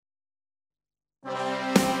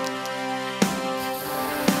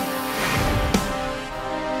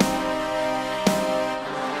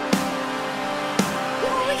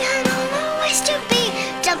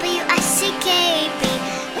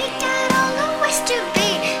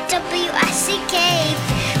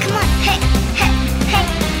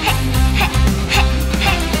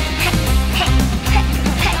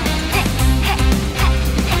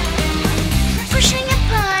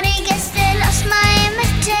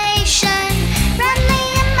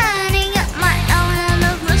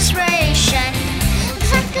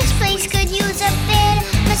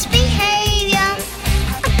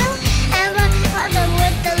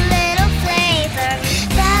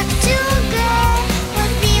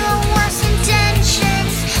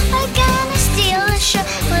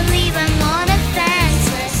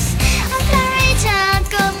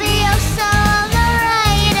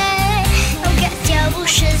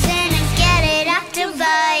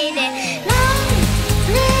Long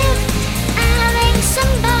live having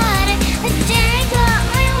somebody who did what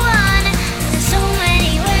we want. There's so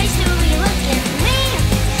many ways to be wicked. We,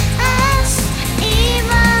 us,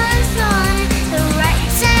 evil and fun. The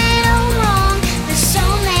right side or wrong. There's so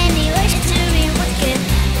many ways to be wicked.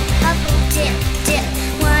 Hubble, dip, dip.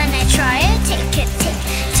 When I try it, take it,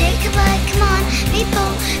 take a bite. Come on,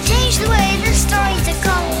 people, change the way the stories are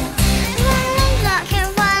told.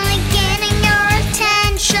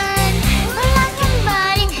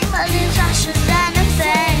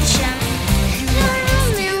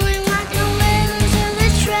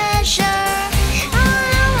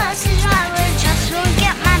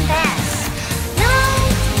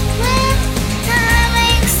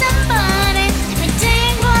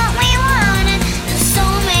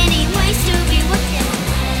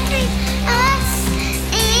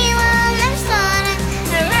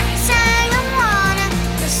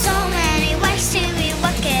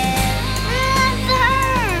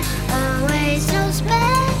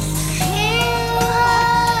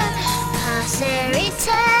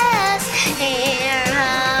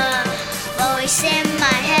 Voice in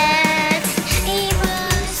my head,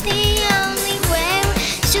 evil's the only way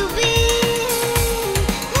to be.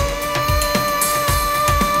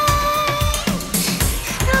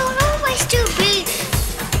 No ways to be.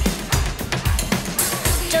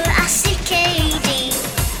 W-I-C-K-D.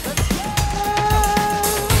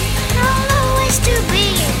 No ways to be.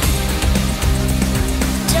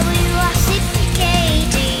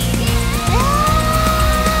 W-I-C-K-D.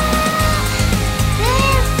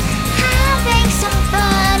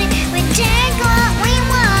 Somebody, we take what we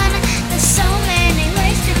want. There's so many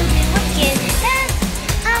ways to be wicked.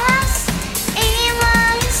 Us,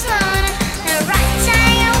 evil is fun. The right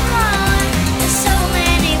side or wrong. There's so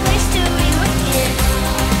many ways to be wicked.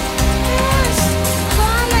 Us,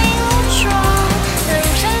 falling or strong.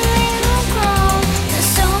 There's something wrong. There's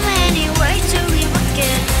so many ways to be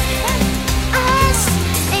wicked. Us,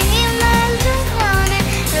 evil is fun.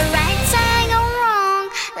 The right side or wrong.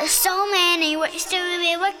 There's so many ways to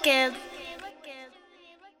be wicked.